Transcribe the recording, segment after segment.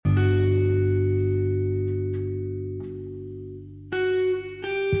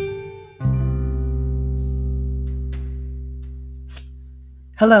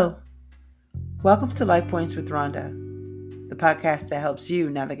Hello, welcome to Life Points with Rhonda, the podcast that helps you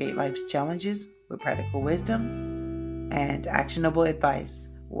navigate life's challenges with practical wisdom and actionable advice,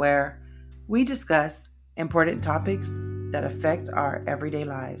 where we discuss important topics that affect our everyday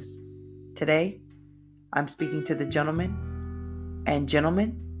lives. Today, I'm speaking to the gentlemen, and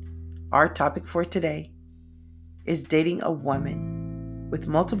gentlemen, our topic for today is dating a woman with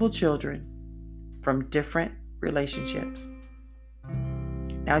multiple children from different relationships.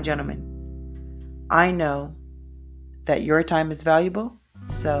 Now, gentlemen, I know that your time is valuable,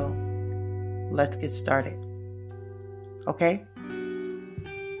 so let's get started. Okay?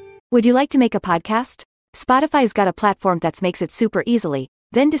 Would you like to make a podcast? Spotify's got a platform that makes it super easily,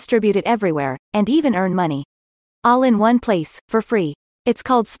 then distribute it everywhere, and even earn money. All in one place, for free. It's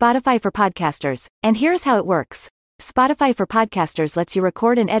called Spotify for Podcasters, and here's how it works. Spotify for Podcasters lets you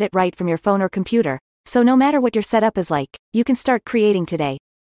record and edit right from your phone or computer, so no matter what your setup is like, you can start creating today.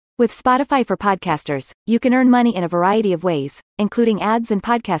 With Spotify for Podcasters, you can earn money in a variety of ways, including ads and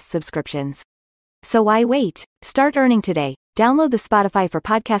podcast subscriptions. So why wait? Start earning today. Download the Spotify for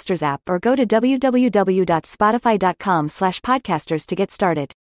Podcasters app or go to www.spotify.com/podcasters to get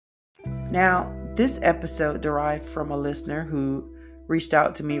started. Now, this episode derived from a listener who reached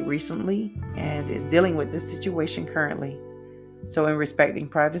out to me recently and is dealing with this situation currently. So in respecting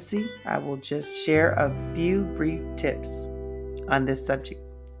privacy, I will just share a few brief tips on this subject.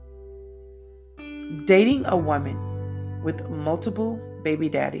 Dating a woman with multiple baby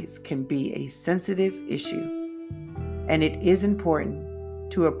daddies can be a sensitive issue, and it is important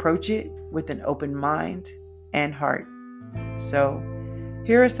to approach it with an open mind and heart. So,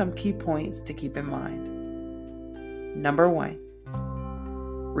 here are some key points to keep in mind. Number 1,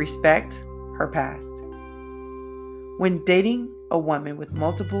 respect her past. When dating a woman with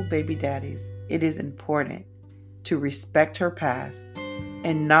multiple baby daddies, it is important to respect her past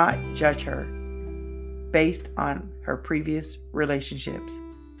and not judge her based on her previous relationships.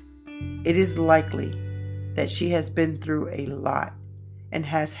 It is likely that she has been through a lot and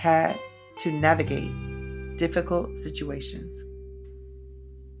has had to navigate difficult situations.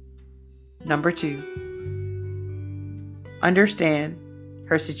 Number 2, understand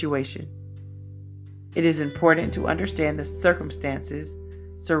her situation. It is important to understand the circumstances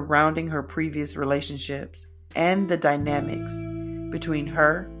surrounding her previous relationships and the dynamics between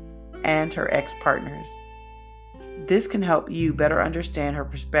her and her ex-partners. This can help you better understand her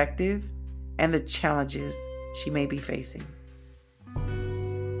perspective and the challenges she may be facing.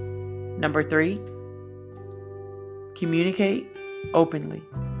 Number 3, communicate openly.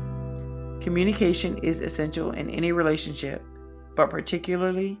 Communication is essential in any relationship, but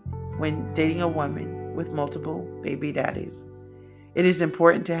particularly when dating a woman with multiple baby daddies. It is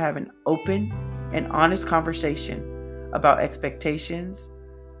important to have an open and honest conversation about expectations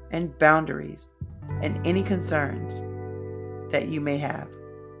and boundaries and any concerns that you may have.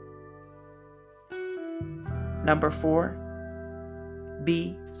 Number 4,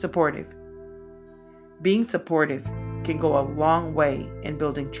 be supportive. Being supportive can go a long way in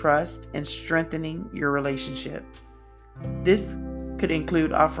building trust and strengthening your relationship. This could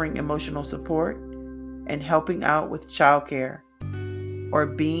include offering emotional support and helping out with childcare or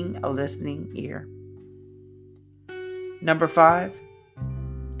being a listening ear. Number 5,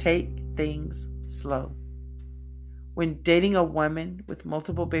 take things slow. When dating a woman with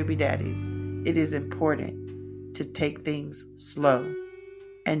multiple baby daddies, it is important to take things slow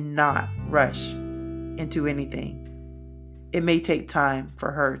and not rush into anything. It may take time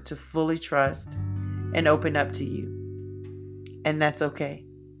for her to fully trust and open up to you, and that's okay.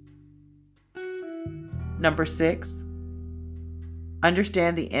 Number 6,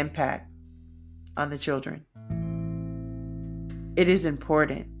 understand the impact on the children. It is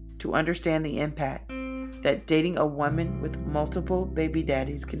important to understand the impact that dating a woman with multiple baby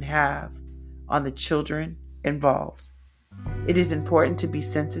daddies can have on the children involved. It is important to be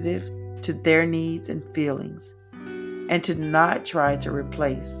sensitive to their needs and feelings and to not try to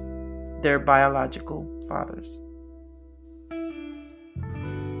replace their biological fathers.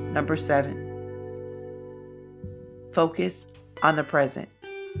 Number 7, focus on the present.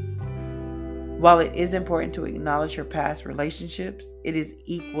 While it is important to acknowledge her past relationships, it is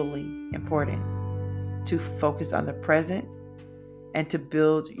equally important to focus on the present and to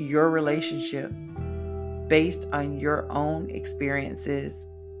build your relationship based on your own experiences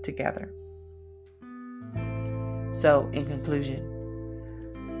together. So, in conclusion,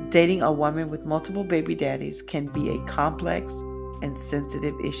 dating a woman with multiple baby daddies can be a complex and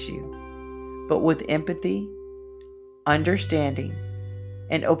sensitive issue, but with empathy, understanding,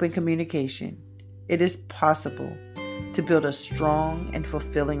 and open communication, it is possible to build a strong and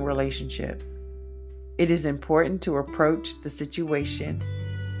fulfilling relationship. It is important to approach the situation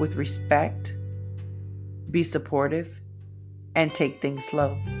with respect, be supportive, and take things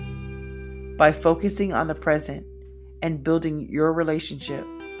slow. By focusing on the present and building your relationship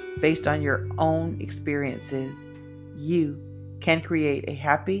based on your own experiences, you can create a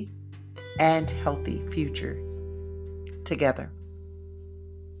happy and healthy future together.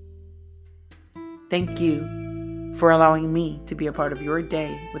 Thank you for allowing me to be a part of your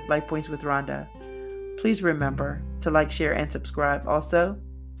day with Life Points with Rhonda. Please remember to like, share, and subscribe. Also,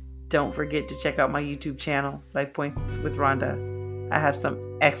 don't forget to check out my YouTube channel, Life Points with Rhonda. I have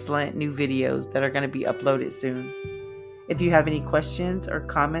some excellent new videos that are going to be uploaded soon. If you have any questions or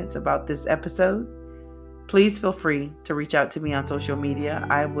comments about this episode, please feel free to reach out to me on social media.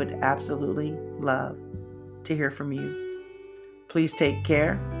 I would absolutely love to hear from you. Please take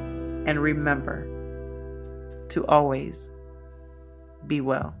care and remember to always be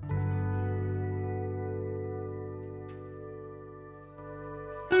well.